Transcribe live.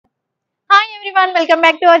Everyone welcome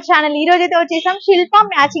back to our channel. ఈ రోజు అయితే వచ్చేసాం శిల్ప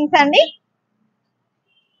మ్యాచింగ్స్ అండి.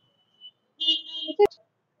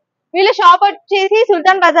 వీళ్ళ షాప్ వచ్చేసి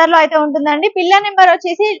సుల్తాన్ బజార్ లో అయితే ఉంటుందండి. పిల్లర్ నెంబర్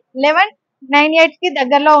వచ్చేసి 1198 కి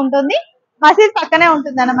దగ్గరలో ఉంటుంది. మసీద్ పక్కనే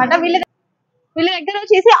ఉంటుంది అనమాట. వీళ్ళ దగ్గర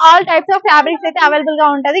వచ్చేసి ఆల్ టైప్స్ ఆఫ్ ఫ్యాబ్రిక్స్ అయితే అవైలబుల్ గా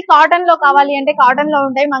ఉంటది. కాటన్ లో కావాలి అంటే కాటన్ లో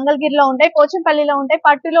ఉంటాయి, మంగళగిరిలో ఉంటాయి, పోచంపల్లిలో ఉంటాయి,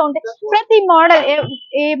 పట్టులో ఉంటాయి. ప్రతి మోడల్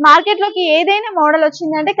ఈ మార్కెట్ లోకి ఏదైనా మోడల్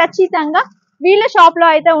వచ్చిందంటే ఖచ్చితంగా వీళ్ళ షాప్ లో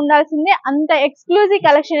అయితే ఉండాల్సిందే. అంత ఎక్స్క్లూజివ్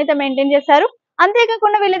కలెక్షన్ అయితే మెయింటైన్ చేస్తారు.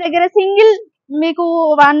 అంతేకాకుండా వీళ్ళ దగ్గర సింగిల్ మీకు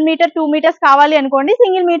 1 మీటర్ 2 మీటర్స్ కావాలి అనుకోండి,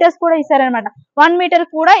 సింగిల్ మీటర్స్ కూడా ఇస్తారనమాట. 1 మీటర్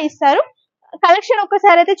కూడా ఇస్తారు. కలెక్షన్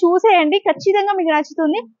ఒక్కసారి అయితే చూసేయండి, ఖచ్చితంగా మీకు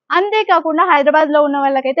నచ్చుతుంది. అంతేకాకుండా హైదరాబాద్ లో ఉన్న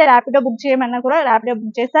వాళ్ళకైతే ర్యాపిడో బుక్ చేయమన్నా కూడా ర్యాపిడో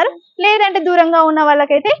బుక్ చేస్తారు. లేదంటే దూరంగా ఉన్న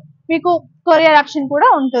వాళ్ళకైతే మీకు కొరియర్ ఆప్షన్ కూడా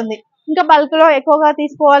ఉంటుంది. ఇంకా బల్క్ లో ఎక్కువగా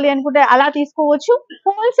తీసుకోవాలి అనుకుంటే అలా తీసుకోవచ్చు.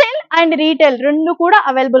 హోల్సేల్ అండ్ రీటైల్ రెండు కూడా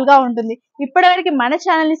అవైలబుల్ గా ఉంటుంది. ఇప్పటివరకు మన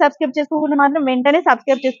ఛానల్ ని సబ్స్క్రైబ్ చేసుకోకుండా మాత్రం వెంటనే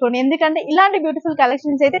సబ్స్క్రైబ్ చేసుకోండి. ఎందుకంటే ఇలాంటి బ్యూటిఫుల్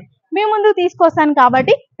కలెక్షన్స్ అయితే మీ ముందు తీసుకొస్తాను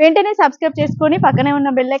కాబట్టి వెంటనే సబ్స్క్రైబ్ చేసుకొని పక్కనే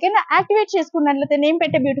ఉన్న బెల్ ఐకాన్ యాక్టివేట్ చేసుకున్నట్లయితే నేను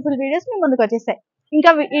పెట్టే బ్యూటిఫుల్ వీడియోస్ మీ ముందుకు వచ్చేస్తాయి.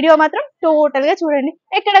 ఇంకా వీడియో మాత్రం టోటల్ గా చూడండి,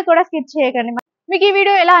 ఎక్కడ కూడా స్కిప్ చేయకండి. మీకు ఈ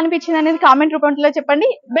వీడియో ఎలా అనిపించింది అనేది కామెంట్ రూపంలో చెప్పండి.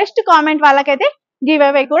 బెస్ట్ కామెంట్ వాళ్ళకైతే గివ్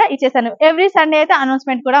అవే కూడా ఇచ్చేసాను. ఎవ్రీ సండే అయితే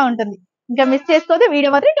అనౌన్స్మెంట్ కూడా ఉంటుంది. ఇంకా మిస్ చేసుకోవద్దు, వీడియో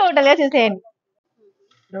మాత్రం టోటల్ గా చూసేయండి.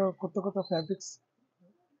 కొత్త కొత్త ఫ్యాబ్రిక్స్.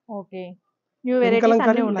 ఓకే, న్యూ వెరైటీస్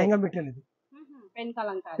అన్ని ఉన్నాయి. లెహంగా మెటీరియల్ ఇది pen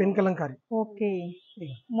Kalamkari. Okay,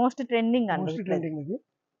 most trending అండి. మోస్ట్ ట్రెండింగ్ ఇది.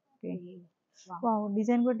 వావ్,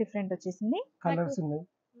 డిజైన్ కూడా డిఫరెంట్ వచ్చేసింది. కలర్స్ ఉన్నాయి.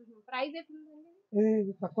 ప్రైస్ ఎంత?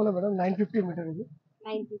 ఇది తక్కువలో మేడం 950 మీటర్. ఇది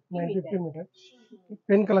 950 మీటర్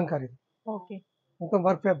పెన్ కలంకారీ. ఓకే, మొత్తం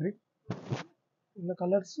వర్క్ ఫ్యాబ్రిక్. ఇందులో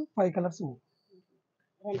కలర్స్ 5 కలర్స్ ఉన్నాయి.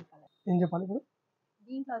 ఏం చెప్పాలి ఇప్పుడు?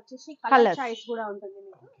 దీంట్లో వచ్చేసి కలర్ చాయిస్ కూడా ఉంటుంది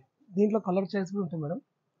మీకు. దీంట్లో కలర్ చాయిస్ కూడా ఉంటుంది మేడం.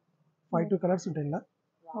 5 కలర్స్ ఉంటాయి ఇలా.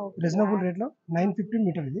 రీజనబుల్ రేట్ లో 950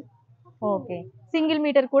 మీటర్ ఇది. ఓకే, సింగిల్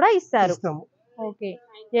మీటర్ కూడా ఇస్తారు. ఓకే,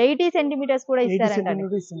 80 సెంటీమీటర్స్ కూడా ఇస్తారంట. 80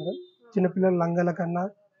 సెంటీమీటర్ ఇస్తాం మేడం. చిన్న పిల్లల లంగాల కన్నా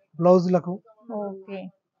బ్లౌజులకు. ఓకే,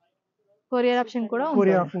 కొరియర్ ఆప్షన్ కూడా ఉంది.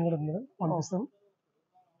 కొరియర్ ఆప్షన్ కూడా ఉంది మేడం, పంపిస్తాం.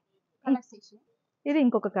 ఇది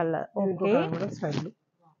ఇంకొక కలర్. ఓకే, స్టైల్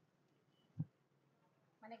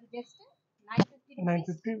మనకి జస్ట్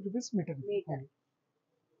 950 రూపీస్ మీటర్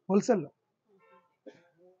హోల్సేల్ లో.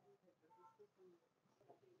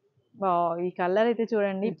 ఈ కలర్ అయితే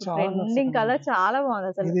చూడండి, ట్రెండింగ్ కలర్, చాలా బాగుంది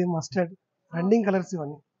అసలు. ఇది మస్టర్డ్ ట్రెండింగ్ కలర్స్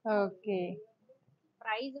ఇవన్నీ. ఓకే,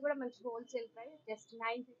 ప్రైస్ కూడా మంచి wholesale price, just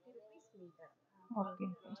 950 rupees metre. Okay,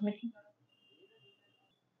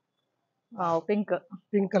 pink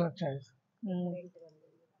pink colour choice.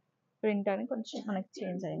 Print అని కొంచెం మనకి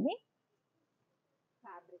చేంజ్ అయింది.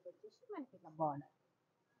 ఫ్యాబ్రిక్ వచ్చేసి మనకి ఇలా బార్డర్.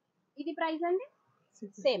 ఇది ప్రైస్ అండి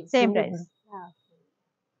సేమ్ ప్రైస్.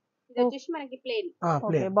 ఇది వచ్చేసి మనకి ప్లేన్.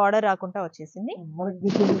 ఓకే, బార్డర్ రాకుండా వచ్చేసింది. మనకి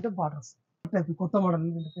దీంట్లో బార్డర్స్ కొత్త మోడల్.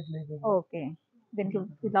 ఓకే, దీనికి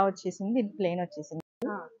ఇలా వచ్చేసింది, దీనికి ప్లేన్ వచ్చేసింది.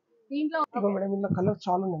 దీంట్లో మేడం ఇలా కలర్స్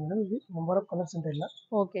చాలా ఉన్నాయి మేడం. ఇది నెంబర్ ఆఫ్ కలర్స్ ఉంటాయి ఇలా.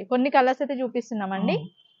 ఓకే, కొన్ని కలర్స్ అయితే చూపిస్తున్నామండి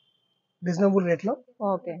రీజనబుల్ రేట్ లో.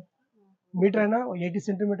 ఓకే, మీటర్ అయినా 80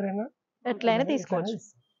 సెంటీమీటర్ అయినా ఎట్లయినా తీసుకోవచ్చు.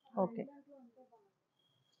 ఓకే,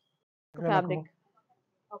 ఫ్యాబ్రిక్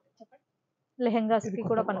లెహంగాస్ కి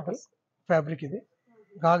కూడా పనికొస్తుంది ఫ్యాబ్రిక్ ఇది.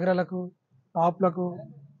 గాగ్రాలకు, టాప్లకు,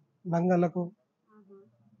 లంగాలకు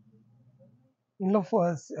ఇందులో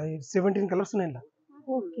 17 కలర్స్ ఉన్నాయి ఇలా.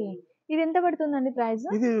 ఓకే, ఇది ఎంత పడుతుందండి ప్రైస్?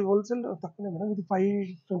 ఇది హోల్సేల్ తక్కువనే మేడం. ఇది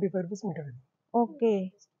 525 రూపీస్ మీటర్ ఇది. Okay,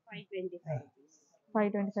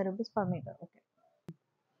 525 rupees per metre. Okay,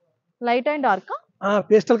 light and dark.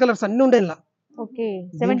 Pastel colours అన్ని ఉంటాయి ఇలా. ఓకే,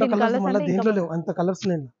 17 కలర్స్ మళ్ళీ దీంట్లో లేవు అంత కలర్స్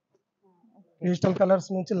ఉన్నాయి. పేస్టల్ కలర్స్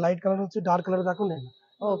నుంచి లైట్ కలర్ నుంచి డార్క్ కలర్ దాకా ఉన్నాయి.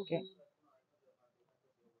 ఓకే,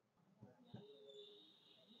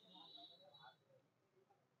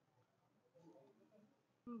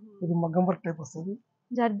 ఇది మగ్గం వర్క్ టైప్ వస్తుంది,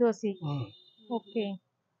 జర్దోసి. ఓకే,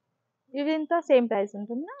 ఇవి ఎంత సేమ్ ప్రైస్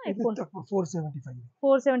ఉంటుందా?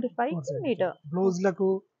 475 మీటర్. బ్లౌజ్లకు,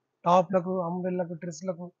 టాప్లకు, అంబ్రెల్లకు,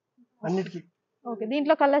 డ్రెస్లకు అన్నిటికీ. ఓకే,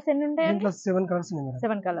 దీంట్లో కలర్స్ ఎన్ని ఉంటాయి? దీంట్లో 7 కలర్స్ ఉన్నాయి మేడం.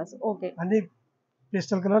 7 కలర్స్. ఓకే, అన్ని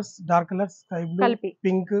pastel colours, dark colours, sky blue,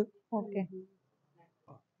 pink. Okay,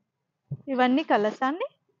 ఇవన్నీ కలర్స్ అండి?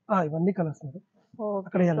 ఇవన్నీ colours madam.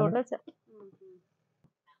 Okay, total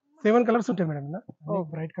 7 colours ఉంటాయి మేడం. ఇలా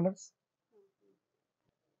బ్రైట్ కలర్స్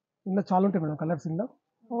ఇలా చాలా ఉంటాయి మేడం కలర్స్. ఇలా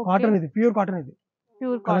కాటన్, ఇది ప్యూర్ కాటన్, ఇది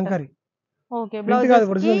ప్యూర్ కలంకారీ. ఓకే, బ్లౌజ్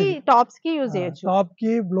కి టాప్స్ కి యూజ్ చేయొచ్చు. టాప్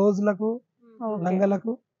కి, బ్లౌజ్లకు,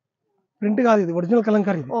 లంగాలకు. ప్రింట్ కాదు, ఇది original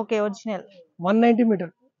Kalamkari. Okay, original. 190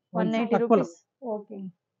 metre, 190 rupees. Okay,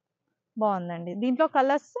 బాగుందండి. దీంట్లో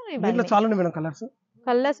కలర్స్ దీంట్లో చాలా ఉన్నాయి మేడం కలర్స్.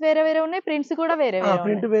 కలర్స్ వేరే వేరే ఉన్నాయి, ప్రింట్స్ కూడా వేరే వేరే.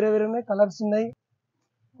 ప్రింట్ వేరే వేరే ఉన్నాయి, కలర్స్ ఉన్నాయి.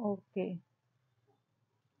 ఓకే,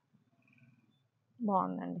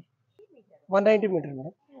 బాగుందండి. 190 మీటర్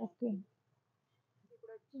మేడం. ఓకే.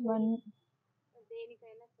 వన్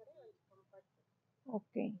దేనికైనా సరే కంఫర్ట్.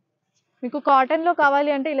 ఓకే. మీకు కాటన్ లో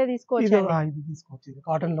కావాలి అంటే ఇలా ఇది తీసుకోవచ్చు. ఇది తీసుకోవచ్చు. ఇది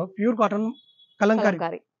కాటన్ లో pure cotton Kalamkari.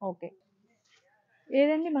 Kalamkari. Okay.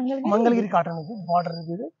 ఏదండి మంగళగిరి? మంగళగిరి కాటన్ ఇది బార్డర్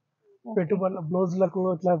ఇది ఓకే. పెట్టుబడుల బ్లౌజ్లకు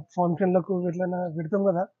ఇట్లా ఫంక్షన్లకు ఇట్లా పెడతాం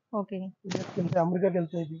కదా, ఓకే. అమెరికాకి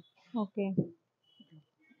వెళ్తాయి ఇది. ఓకే.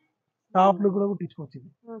 టాప్లు కూడా కుట్టించుకోవచ్చు ఇది.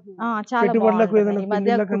 చాలా పెట్టుబడులకు బాగుంటుంది. ఏదైనా ఈ మధ్య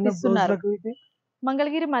పెళ్లిళ్ళకన్నా కుట్టిస్తున్నారు. బ్లౌజ్లకు ఇది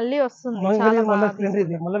మంగళగిరి మళ్ళీ వస్తుంది. చాలా మంగళగిరి మళ్ళీ బాగా ట్రెండ్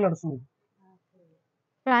ఇది మళ్ళీ నడుస్తుంది.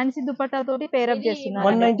 ఫ్యాన్సీ దుపట్టా తోటి పేరప్ చేస్తున్నారు.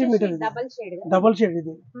 190 మీటర్ ఇది. Double shade. డబల్ షేడ్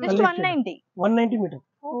ఇది. జస్ట్ 190. 190 మీటర్.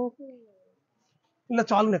 ఓకే. ఇలా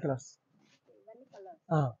చాలా ఉన్నాయి కలర్స్.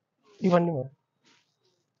 ఇవన్నీ మరి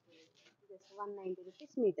 190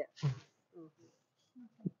 రూపీస్ మీటర్.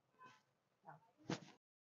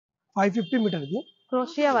 550 మీటర్ ఇది.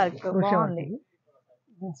 క్రోషియా వర్క్ బాగుంది.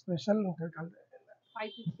 స్పెషల్ ఉంటుంది.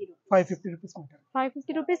 550 రూపీస్ మీటర్.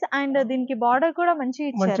 550 రూపీస్. అండ్ దీనికి బార్డర్ కూడా మంచి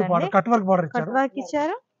మంచి ఇచ్చారండి. Border cut work border cut ఇచ్చారు. వర్క్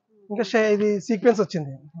ఇచ్చారు. ఇంకా ఇది సీక్వెన్స్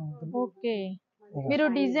వచ్చింది. ఓకే. మీరు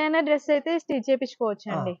డిజైనర్ డ్రెస్ అయితే స్టిచ్ చేయించుకోవచ్చు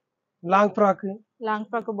అండి. లాంగ్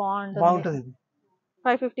ఫ్రాక్ బాగుంటుంది. ఇది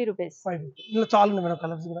 550 రూపీస్. 550. ఇలా చాలా ఉన్నాయి మేడం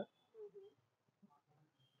కలర్స్ కూడా.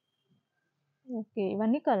 ఓకే.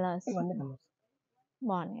 ఇవన్నీ కలర్స్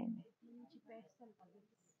బాగున్నాయండి.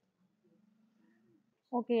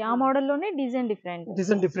 ఓకే. ఆ మోడల్ లోనే డిజైన్ డిఫరెంట్.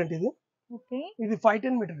 ఇది. ఓకే. ఇది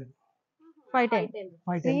 510 మీటర్ ఇది.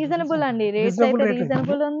 510 రీజనబుల్ అండి. రేట్ అయితే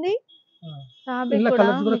రీజనబుల్ ఉంది. ఫ్యాబ్రిక్ ఇలా కూడా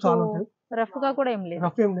కలర్స్ కూడా చాలా ఉంటాయి. రఫ్ గా కూడా ఏం లేదు.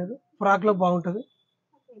 రఫ్ ఏం లేదు. ఫ్రాక్ లో బాగుంటది.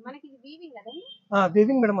 మనకి ఇది వీవింగ్ కదండి.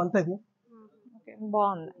 వీవింగ్ మేడం అంతా ఇది. ఓకే.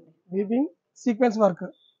 బాగుంది. Weaving sequence work.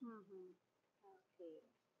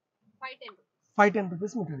 510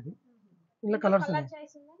 rupees metre ఇది. ఇలా కలర్స్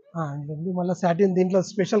ఉన్నాయి. మళ్ళీ సాటిన్ దీంట్లో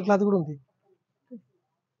స్పెషల్ క్లాత్ కూడా ఉంది.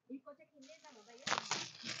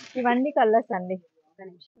 ఇవన్నీ కలర్స్ అండి.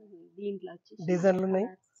 దీంట్లో డిజైన్లు ఉన్నాయి.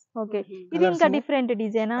 ఓకే. ఇది ఇంకా డిఫరెంట్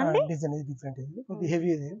డిజైన్ అండి. డిజైన్ ఇది డిఫరెంట్ ఇది. కొద్ది హెవీ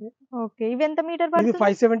ఇది. ఓకే. ఇవి ఎంత మీటర్ ఇది పడుతుంది?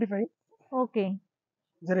 575. ఓకే.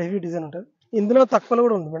 జర హెవీ డిజైన్ ఉంటుంది. ఇందులో తక్కువలో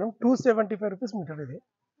కూడా ఉంది మేడం. 275 రూపీస్ మీటర్ ఇది.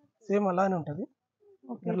 సేమ్ అలానే ఉంటుంది.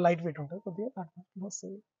 లైట్ వెయిట్ ఉంటుంది. కొద్దిగా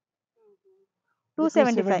వస్తుంది.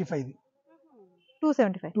 275.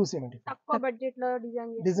 275. తక్కువ బడ్జెట్ లో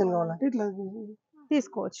డిజైన్ కావాలంటే ఇట్లా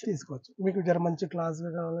తీసుకోవచ్చు. మీకు జర మంచి క్లాస్ గా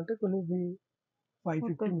కావాలంటే కొన్ని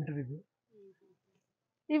 550 మీటర్ ఇది.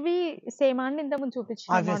 ఇవి సేమ్ అండి ఇంత ముందు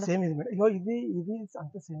చూపించారు. సేమ్ ఇది మేడం. ఇది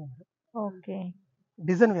అంత సేమ్ మేడం. ఓకే.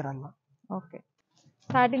 డిజైన్ వేరే అన్న. ఓకే.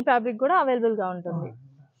 సాటిన్ ఫ్యాబ్రిక్ కూడా అవైలబుల్ గా ఉంటుంది.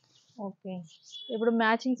 ఓకే. ఇప్పుడు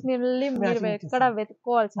మ్యాచింగ్స్ మీరు ఎక్కడ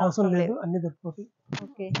వెతుక్కోవాల్సిన అవసరం లేదు. అన్ని దొరికిపోతాయి.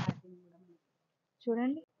 ఓకే.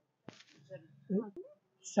 చూడండి.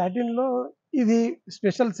 సాటిన్ లో ఇది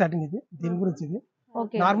స్పెషల్ సాటిన్ ఇది. దీని గురించి ఇది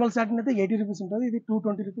ఓకే. నార్మల్ సాటిన్ అయితే 80 రూపీస్ ఉంటుంది. ఇది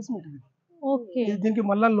 220 రూపీస్ మీటర్ ఇది. ఓకే. దీనికి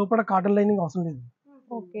మళ్ళీ లోపల కాటన్ లైనింగ్ అవసరం లేదు.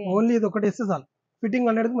 ఓకే. ఓన్లీ ఇది ఒకటి వేస్తే చాలు. ఫిట్టింగ్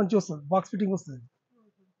అనేది మంచిగా వస్తుంది. బాక్స్ ఫిట్టింగ్ వస్తుంది.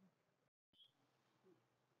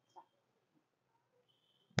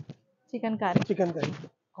 Chicken curry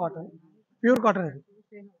cotton pure cotton ఇది.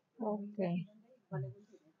 ఓకే.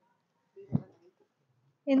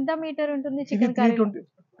 ఎంత మీటర్ ఉంటుంది ఇది చికెన్ కర్రీ?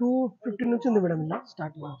 250 నుంచి ఉంది మేడం. ఇలా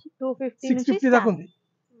స్టార్టింగ్ 250 నుంచి 650 దాకా ఉంది.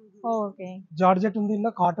 ఓకే. జార్జెట్ ఉంది,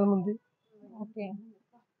 ఇలా కాటన్ ఉంది. ఓకే.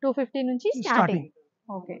 250 నుంచి starting.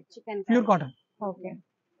 Okay. Chicken pure cotton. Okay.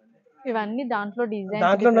 ఇవన్నీ దాంట్లో డిజైన్.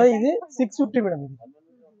 దాంట్లో ఇది 650 మేడం.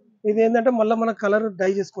 ఇది ఏంటంటే మళ్ళీ మన కలర్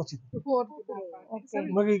డై చేసుకోవచ్చు.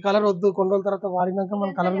 మనకి ఈ కలర్ వద్దు, కొన్ని రోజుల తర్వాత వాడినాక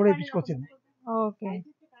మన కలర్ కూడా వేయించుకోవచ్చు. ఓకే.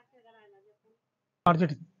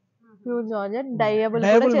 జార్జెట్ ప్యూర్ జార్జెట్ డైయబుల్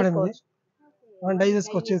కూడా చేసుకోవచ్చు. మనం డై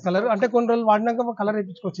చేసుకోవచ్చు కలర్. అంటే కొన్ని రోజులు వాడినాక కలర్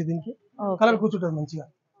వేయించుకోవచ్చు. దీనికి కలర్ కూర్చుంటుంది మంచిగా.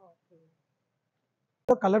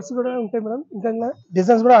 కలర్స్ కూడా ఉంటాయి మేడం. ఇంకా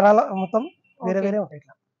డిజైన్స్ కూడా అలా మొత్తం వేరే వేరే ఉంటాయి.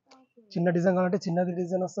 ఇట్లా చిన్న డిజైన్ కావాలంటే చిన్నది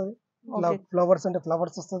డిజైన్ వస్తుంది. ఇట్లా ఫ్లవర్స్ అంటే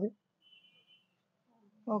ఫ్లవర్స్ వస్తుంది.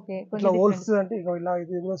 ఓకే. ఇట్లా హోల్స్ అంటే ఇలా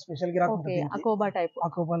ఇది కూడా స్పెషల్ గిరాక్ ఉంటుంది. అకోబా టైప్.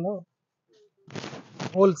 అకోబాలో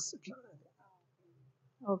హోల్స్.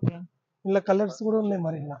 ఓకే. ఇలా కలర్స్ కూడా ఉన్నాయి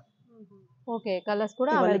మరి. ఇలా ఓకే. కలర్స్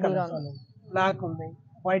కూడా అవైలబుల్ గా ఉన్నాయి. బ్లాక్ ఉంది,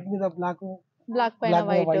 వైట్ మీద బ్లాక్ పైన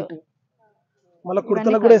వైట్. మళ్ళీ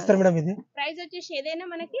కుర్తలకు కూడా ఇస్తారు మేడం. ఇది ప్రైస్ వచ్చేసి ఏదైనా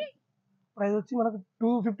మనకి ప్రైస్ వచ్చి మనకు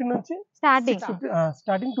 250 నుంచి స్టార్టింగ్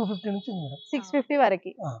 250 నుంచి ఉంది మేడం. 650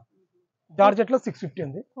 వరకు. జార్జెట్ లో 650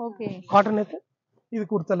 ఉంది. ఓకే. కాటన్ అయితే ఇది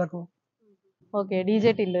కుర్తలకు. ఓకే.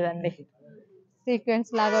 డీజే టిల్లు అండి. సీక్వెన్స్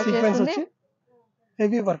లాగా వచ్చేస్తుంది.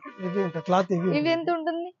 హెవీ వర్క్, హెవీ ఉంటుంది క్లాత్. ఇవి ఎంత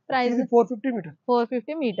ఉంటుంది ప్రైస్? 450 మీటర్.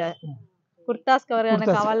 450 మీటర్. కుర్తాస్ ఎవరైనా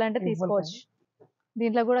కావాలంటే తీసుకోవచ్చు.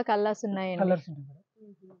 దీంట్లో కూడా కలర్స్ ఉన్నాయి. కలర్స్ ఉంటాయి.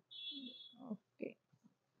 Okay.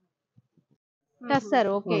 Tussar.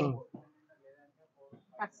 Okay.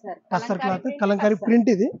 Tussar cloth Kalamkari print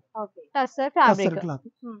ఇది టస్సర్ టస్సర్ ఫ్యాబ్రిక్ క్లాత్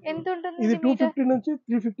ఎంత ఉంటుంది ఇది మీటర్ 250 నుంచి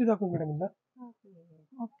 350 దాకా ఉంది మేడం ఇలా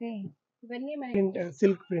ఓకే ఇవన్నీ print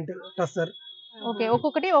silk print tussar okay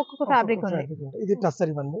ఒక్కొక్కటి ఒక్కొక్క ఫ్యాబ్రిక్ ఉంది ఇది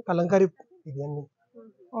టస్సర్ ఇవన్నీ కలంకారీ ఇది అన్ని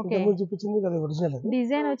ఓకే ఇంతకు ముందు చూపించింది కదా ఒరిజినల్ అది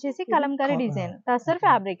డిజైన్ వచ్చేసి Kalamkari design tussar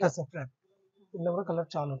fabric tussar fabric ఇందులో కూడా కలర్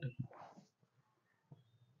చాలా ఉంటాయి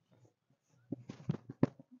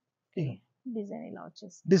డిజైన్ ఇలా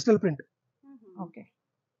వచ్చేసి డిజిటల్ ప్రింట్ ఓకే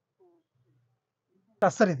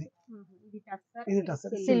టస్సర్ ఇది ఇది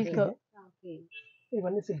టస్సర్ సిల్క్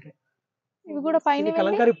ఇవన్నీ సిల్క్ ఇవి కూడా పైన ఇది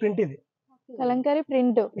కలంకారీ ప్రింట్ ఇది కలంకారీ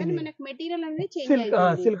ప్రింట్ కానీ మనకు మెటీరియల్ అనేది చేంజ్ సిల్క్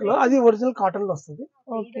అవుతుంది సిల్క్ లో అది ఒరిజినల్ కాటన్ లో వస్తుంది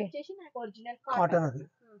ఓకే వచ్చేసి మనకు ఒరిజినల్ కాటన్ అది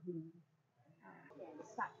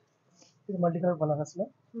ఇది మల్టీ కలర్ బనారస్ లో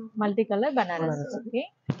multi colour Banaras Banaras. Okay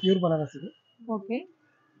pure Banaras ఇది ఓకే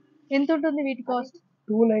ఎంత ఉంటుంది వీటి కాస్ట్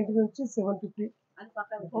 290 నుంచి 750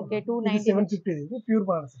 ఓకే ఇది 290 750 ఇది ప్యూర్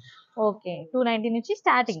బనారస్ ఓకే 290 నుంచి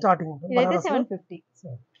స్టార్టింగ్ స్టార్టింగ్ ఇదైతే బనారస్ లో 750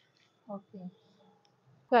 ఓకే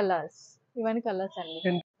కలర్స్ ఇవన్నీ కలర్స్ అండి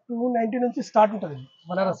 290 నుంచి స్టార్ట్ ఉంటుంది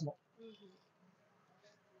బనారస్ లో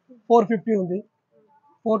 450 ఉంది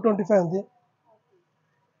 425 ఉంది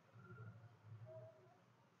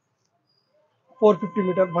 450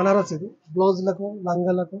 మీటర్ బనారస్ ఇది బ్లౌజ్లకు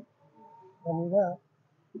లంగాలకు దాని మీద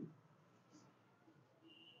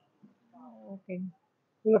ఓకే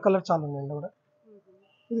ఇంకా కలర్ చాలా ఉన్నాయి ఇందులో కూడా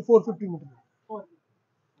ఇది 450 మీటర్ ఇది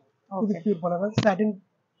okay pure Banaras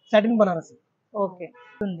satin Banaras okay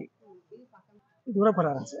ఉంది ఇది కూడా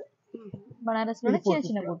బనారస్ బనారస్ లోనే చిన్న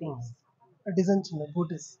చిన్న బూటీస్ డిజైన్ చిన్న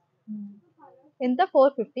బూటీస్ ఎంత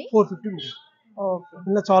 450 450 మీటర్ ఓకే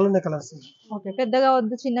ఇందులో చాలా ఉన్నాయి కలర్స్ ఓకే పెద్దగా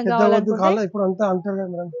వద్దు చిన్నగా పెద్ద వద్దు కావాలనుకుంటే కావాలా ఇప్పుడు అంతా అంటారు కదా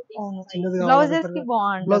మేడం అవును చిన్నది బ్లౌజెస్ కి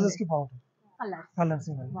బాగుంటుంది బ్లౌజెస్ కి బాగుంటుంది కలర్ కలర్స్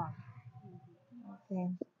ఇవన్నీ ఓకే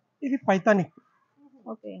ఇది పైతాని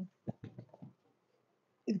ఓకే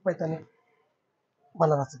ఇది పైతాని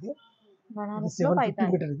బనారస్ ఇది బనారస్ లో 750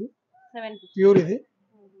 పైతాని మీటర్ ఇది 750 ప్యూర్ ఇది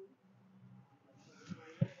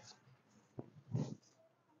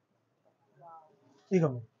ఇక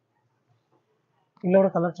ఇందులో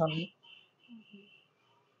కూడా కలర్ చాలా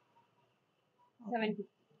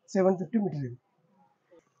 750 మీటర్ ఇది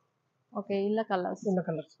ఓకే ఇలా కలర్స్ ఇందులో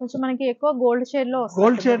కలర్స్ కొంచెం మనకి ఎక్కువ గోల్డ్ షేడ్ లో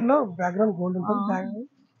గోల్డ్ షేడ్ లో బ్యాక్గ్రౌండ్ గోల్డ్ ఉంటుంది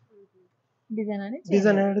డిజైన్ అని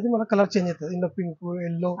డిజైన్ అనేది మన కలర్ చేంజ్ అవుతుంది ఇందులో పింక్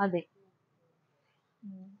ఎల్లో అదే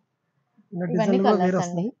ఇందులో ఇవన్నీ డిజైన్ కూడా వేరే కలర్స్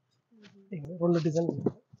అండి వస్తుంది రెండు డిజైన్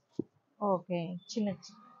ఓకే చిన్న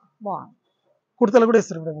బాగుంది కుర్తాలు కూడా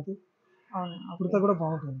ఇస్తారు ఇప్పుడు మీకు అవును కుర్తా కూడా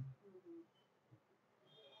బాగుంటుంది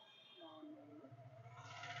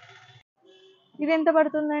ఇది ఎంత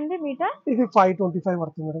పడుతుందండి మీటర్ ఇది 525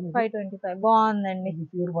 పడుతుంది మేడం 525 బాగుందండి ఇది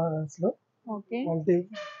ప్యూర్ బనారస్ లో ఓకే మల్టీ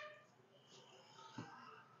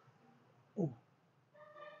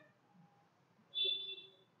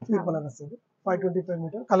ప్యూర్ బనారస్ ఇది 525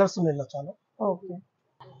 మీటర్ కలర్స్ ఉన్నాయి ఇలా చాలా ఓకే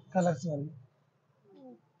కలర్స్ అన్ని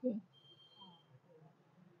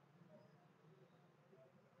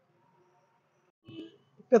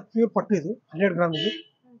ఇంకా ప్యూర్ పట్టు ఇది 100 గ్రామ్ ఇది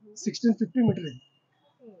 1650 మీటర్ ఇది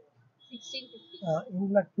 1650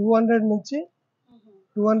 ఇందులో 200 నుంచి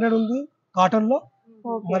 200 ఉంది కాటన్ లో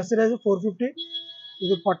మర్సరైజ్ 450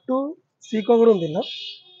 ఇది పట్టు సీకో కూడా ఉంది ఇలా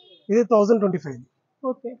ఇది 1025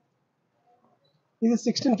 ఓకే ఇది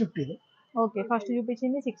 1650 ఇది ఓకే ఫస్ట్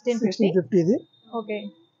చూపించింది 1650 1650 ఇది ఓకే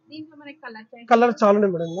దీంట్లో మనకి కలర్ చేంజ్ కలర్ చాలా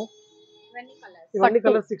ఉన్నాయి మేడం ఇందులో. ఇవన్నీ కలర్స్ ఇవన్నీ పట్టు.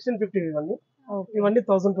 కలర్ 1650 ఇవన్నీ ఓకే ఇవన్నీ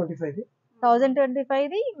 1025 ఇది 1025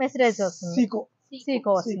 ది మెసరేజ్ వస్తుంది సీకో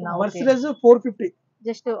సీకో వస్తుంది ఓకే మర్సరైజ్ 450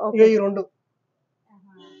 జస్ట్ ఇక ఓకే ఈ రెండు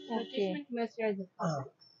ఓకే ఆ,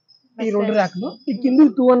 ఈ రెండు ర్యాక్లు ఈ కింద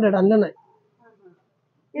 200 అన్నీ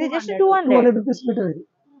ఇది జస్ట్ 200 200 రూపీస్ మీటర్ ఇది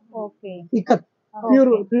ఓకే ఇక్కడ ప్యూర్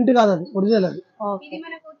ప్రింట్ కాదు అది ఒరిజినల్ అది ఓకే ఇది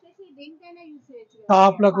మనకు వచ్చేసి దేనికైనా యూస్ చేయొచ్చు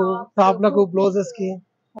కదా. టాప్లకు బ్లౌజెస్ కి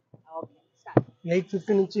ఓకే స్టార్ట్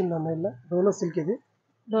 850 నుంచి ఉన్నాయి ఇలా డోలో సిల్క్ ఇది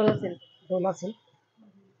డోలో సిల్క్ డోలా సిల్క్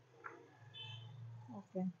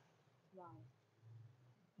ఓకే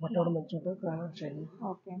బట్ట కూడా మంచిగా ఉంటుంది కలర్ షైనింగ్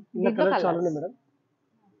ఓకే ఇలా దీంట్లో కలర్ చాలా కలర్స్ ఉన్నాయి మేడం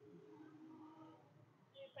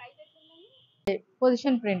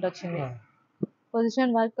పొజిషన్ ప్రింట్ వచ్చింది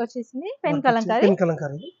పొజిషన్ వర్క్ వచ్చేసింది pen Kalamkari pen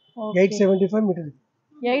Kalamkari 875 metre ఇది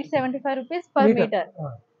 875 రూపీస్ పర్ మీటర్ ఆ.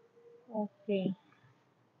 ఓకే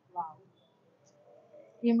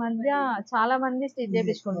ఈ మధ్య చాలా మంది స్టిచ్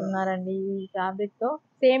చేపించుకుంటున్నారండి ఈ ఫ్యాబ్రిక్ తో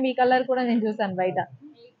సేమ్ ఈ కలర్ కూడా నేను చూసాను బయట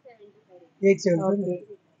 875 ఓకే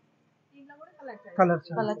దీంట్లో కూడా కలర్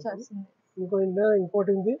చేంజ్ కలర్ కలర్ వచ్చింది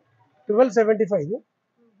ఇంకోటి ఉంది 1275 ఇది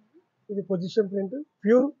ఇది పొజిషన్ ప్రింట్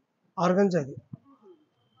ప్యూర్ ఆర్గంజా ఇది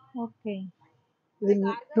ఓకే ఇది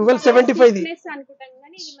 1275 ఇది Thickness అనుకుంటాం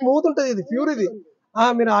కానీ ఇది స్మూత్ ఉంటుంది ఇది ప్యూర్ ఇది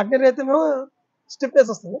మీరు ఆర్డినరీ అయితే మేము స్టిఫ్నెస్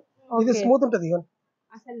వస్తుంది. ఇది ఓకే. స్మూత్ ఉంటుంది. ఇవన్నీ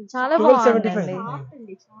అసలు చాలా 1275 బాగుందండి. సాఫ్ట్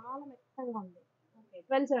ఉంది, చాలా మెత్తగా ఉంది. ఓకే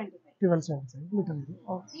 1275. 1275 మీటర్ ఇది.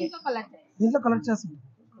 ఓకే. దీంట్లో కలర్ దీంట్లో కలర్ చేస్తుంది.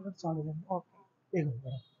 కలర్ చాలా ఉంది. ఓకే. ఇదిగో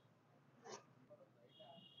మేడం.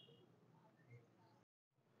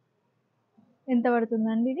 ఎంత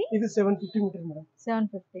పడుతుందండి ఇది? ఇది 750 మీటర్ మేడం.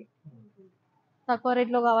 750. తక్కువ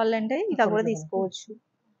రేట్లో కావాలంటే ఇట్లా కూడా తక్కువ రేట్లో తీసుకోవచ్చు.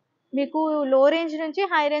 మీకు లో రేంజ్ నుంచి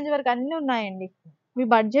హై రేంజ్ వరకు అన్ని ఉన్నాయండి. మీ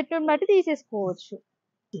బడ్జెట్ బట్టి తీసేసుకోవచ్చు.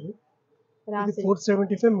 ఇది రాసి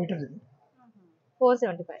 475 మీటర్ ఇది.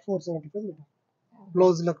 475. 475 మీటర్.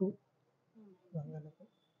 బ్లౌజ్లకు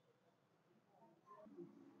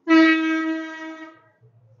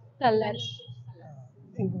కలర్.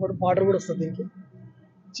 ఇంకొకటి బార్డర్ కూడా వస్తుంది దీనికి.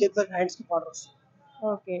 చేతులకు హ్యాండ్స్ కి బార్డర్ వస్తుంది.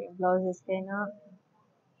 ఓకే. బ్లౌజెస్ కైనా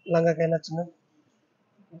లంగాకైనా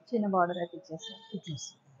చిన్న బార్డర్ అయితే ఇచ్చేస్తాం. ఇట్లా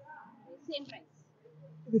వస్తుంది. Same price.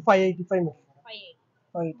 ఇది 585 మీటర్.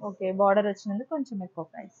 58. ఓకే. బార్డర్ వచ్చినందుకు కొంచెం ఎక్కువ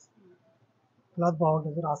ప్రైస్. క్లాత్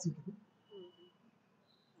బాగుంటుంది రాసి.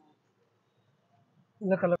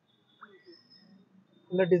 ఇలా కలర్,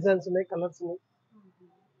 ఇలా డిజైన్స్ ఉన్నాయి, కలర్స్ ఉన్నాయి.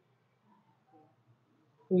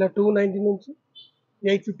 ఇలా 290 నుంచి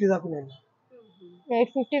 850 దాకా ఉన్నాయి.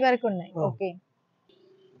 850 వరకు ఉన్నాయి. ఓకే.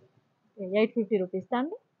 850 రూపీస్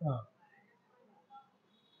అండి.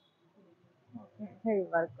 హెవీ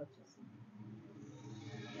వర్క్ వచ్చేసి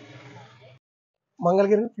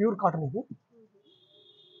మంగళగిరి ప్యూర్ కాటన్ ఇది.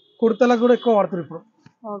 కుర్తలకు కూడా ఎక్కువ వాడుతారు ఇప్పుడు.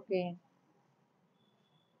 ఓకే.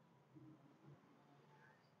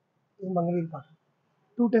 ఇది మంగళగిరి కాటన్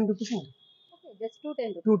 210 రూపీస్ ఉంది. ఓకే జస్ట్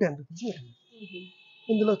 210 210 రూపీస్ ఉంది.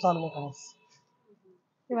 ఇందులో చాలా కలర్స్.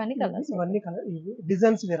 ఇవన్నీ కలర్స్. ఇవన్నీ కలర్, ఇవి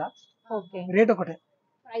డిజైన్స్ వేరా, ఓకే. రేట్ ఒకటే.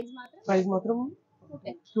 ప్రైస్ మాత్రం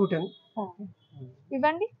 210. ఓకే.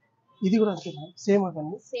 ఇవ్వండి. ఇది కూడా అంతే సేమ్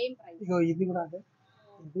అవన్నీ. Same price. ఇగో ఇది కూడా అదే.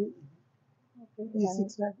 ఇది ఓకే. ఈ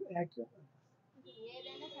 6 lakh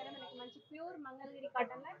ఏదైనా సరే మనకి మంచి ప్యూర్ మంగళగిరి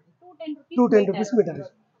కాటన్ లో 210 రూపీస్ మీటర్.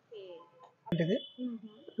 ఓకే. అంటే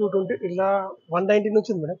 220 ఇలా 190 నుంచి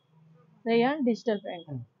ఉంది madam. Rayon digital print.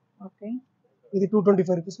 Okay. ఇది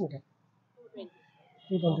 225 రూపీస్ మీటర్.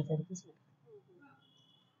 225 rupees metre.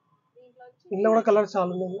 ఇందులో కూడా కలర్స్ చాలా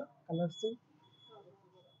ఉన్నాయి. కలర్స్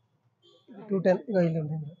 210 ఇగో ఇలా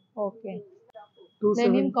ఉంది. Okay. 270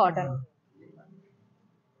 denim cotton.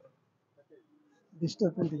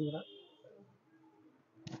 Digital print ఇది కూడా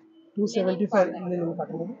 275 denim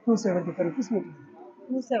cotton. 275 rupees metre.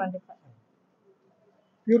 275.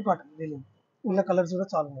 Pure cotton denim. ఇందులో కలర్స్ కూడా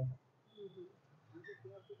చాలా ఉన్నాయి.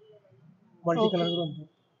 మల్టీ కలర్ కూడా ఉంది.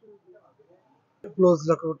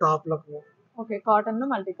 బ్లౌజ్లకు, టాప్లకు. ఓకే. కాటన్ లో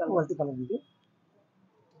మల్టీ కలర్. మల్టీ కలర్ ఇది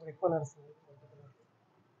ఎక్కువ నడుస్తుంది.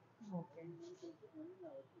 ఓకే.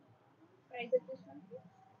 ప్రైస్ వచ్చేసి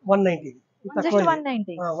 190. జస్ట్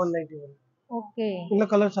 190. 190. ఓకే. ఇందులో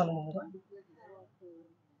కలర్ చాలా ఉన్నాయి.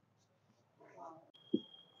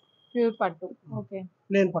 ప్యూర్ పట్టు. ఓకే.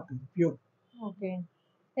 ప్లేన్ పట్టు ప్యూర్. ఓకే.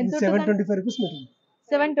 ఇది ఎంత 725 రూపీస్ మీటర్.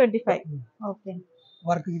 725. ఓకే.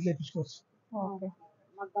 వర్క్ ఇట్లా ఇప్పించుకోవచ్చు. ఓకే.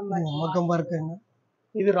 మగ్గం వర్క్ అయినా.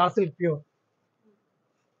 ఇది raw silk pure.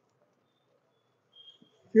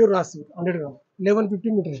 Pure raw silk 100 gram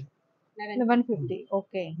 1150 metre. 1150.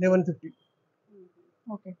 Okay. 1150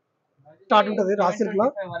 okay. Start ఉంటుంది రా సిల్క్ లో.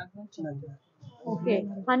 ఓకే.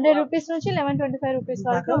 100 రూపీస్ నుంచి 1125 రూపీస్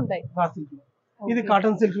వరకు ఉంటాయి. రా సిల్క్ లో. ఇది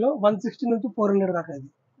కాటన్ సిల్క్ లో 160 నుంచి 400 దాకా. ఇది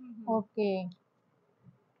ఓకే.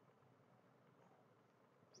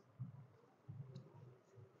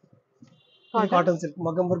 కాటన్ సిల్క్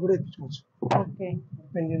మగ్గం వర్క్ కూడా ఇప్పించుకోవచ్చు. ఓకే.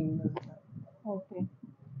 పెండిల్. ఓకే.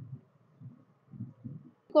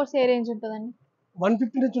 కోర్స్ ఏ రేంజ్ ఉంటుందండి?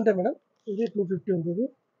 150 నుంచి ఉంటాయి మేడం. ఇది 250 ఉంది. ఇది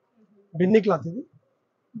బిన్ని క్లాత్.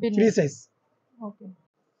 ఇది free size. Okay.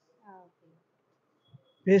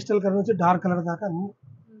 Pastel colour నుంచి డార్క్ కలర్ దాకా అన్ని.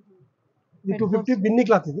 ఇది 250 బిన్ని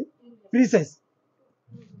క్లాత్. ఇది ఫ్రీ సైజ్.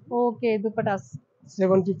 ఓకే. దుపటాస్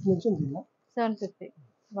 750 నుంచి ఉంది. ఇలా 750.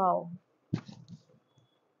 వావ్,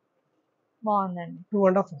 బాగుందండి.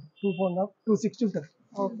 2.5 260 ఉంటుంది.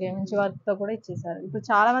 ఓకే. మంచి వర్క్ తో కూడా ఇచ్చేసారు. ఇప్పుడు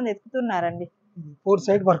చాలా మంది ఎత్తుతున్నారండి. 4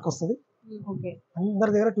 సైడ్ వర్క్ వస్తుంది. ఓకే.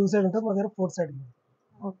 అందరి దగ్గర 2 సైడ్ ఉంటుంది, మా దగ్గర 4 సైడ్.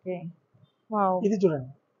 ఓకే. వావ్, ఇది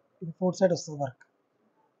చూడండి, ఇది 4 సైడ్ వస్తుంది వర్క్.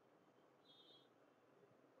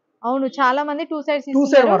 అవును చాలా మంది 2 సైడ్స్ 2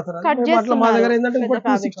 సైడ్ వాడతారు. కట్ అట్లా మా దగ్గర ఏంటంటే ఇంకో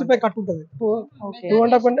చేస్తున్నారు. 265 కట్ ఉంటుంది. ఓకే.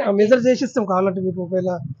 2.5 మెజర్ చేసి ఇస్తాం కావాలంటే మీకు. ఒకవేళ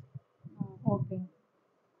ఓకే.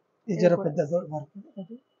 ఇది జర పెద్ద వర్క్.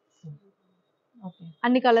 ఓకే.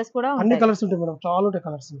 అన్ని కలర్స్ కూడా అన్ని ఉంటాయి. కలర్స్ ఉంటాయి మేడం, చాలా ఉంటాయి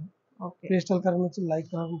కలర్స్. ఓకే. పేస్టల్ కలర్ నుంచి లైట్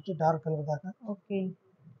కలర్ నుంచి డార్క్ కలర్ దాకా. ఓకే.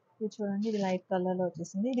 ఇది చూడండి, ఇది లైట్ కలర్ లో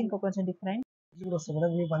వచ్చేసింది. ఇది ఇంకో కొంచెం డిఫరెంట్. ఇది కూడా వస్తుంది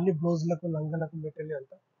మేడం. ఇవన్నీ బ్లౌజ్లకు, లంగాలకు మెటీరియల్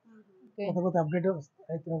అంతా ఓకే. కొత్త కొత్త అప్డేట్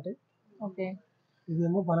అయితే ఉంటాయి. ఓకే.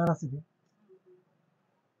 ఇదేమో బనారస్. ఇది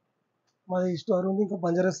మాది స్టోర్ ఉంది, ఇంకా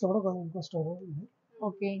బంజారాస్ లో కూడా ఇంకో స్టోర్ ఉంది.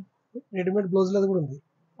 ఓకే రెడీమేడ్ బ్లౌజ్ అది కూడా ఉంది.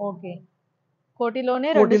 ఓకే కోటిలోనే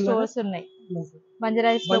 2 కోటిలోనే స్టోర్స్ ఉన్నాయి.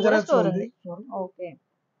 బంజారాస్ లో కూడా బంజారాస్ స్టోర్ ఉంది ఉంది. store. ఓకే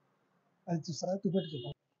అది చూస్తారా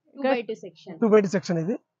 2x2 సెక్షన్. 2 బయట సెక్షన్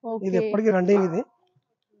ఇది. ఇది ఓకే ఎప్పటికీ రన్నింగ్ ఇది.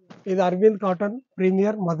 ఇది అరవింద్ కాటన్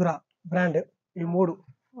ప్రీమియర్ మధుర బ్రాండ్. ఈ 3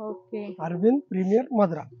 ఓకే అరవింద్ ప్రీమియర్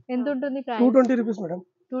మధుర. ఎంత ఉంటుంది price? 220 rupees madam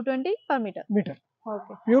 220 per metre. Metre.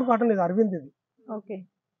 Okay pure cotton ఇది అరవింద్ ఇది. ఓకే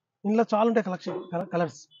ఇందులో చాలా ఉంటాయి కలెక్షన్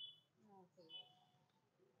కలర్స్.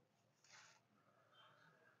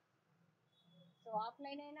 సో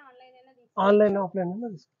ఆఫ్లైన్ అయినా ఆన్లైన్ అయినా ఆన్లైన్ ఆఫ్లైన్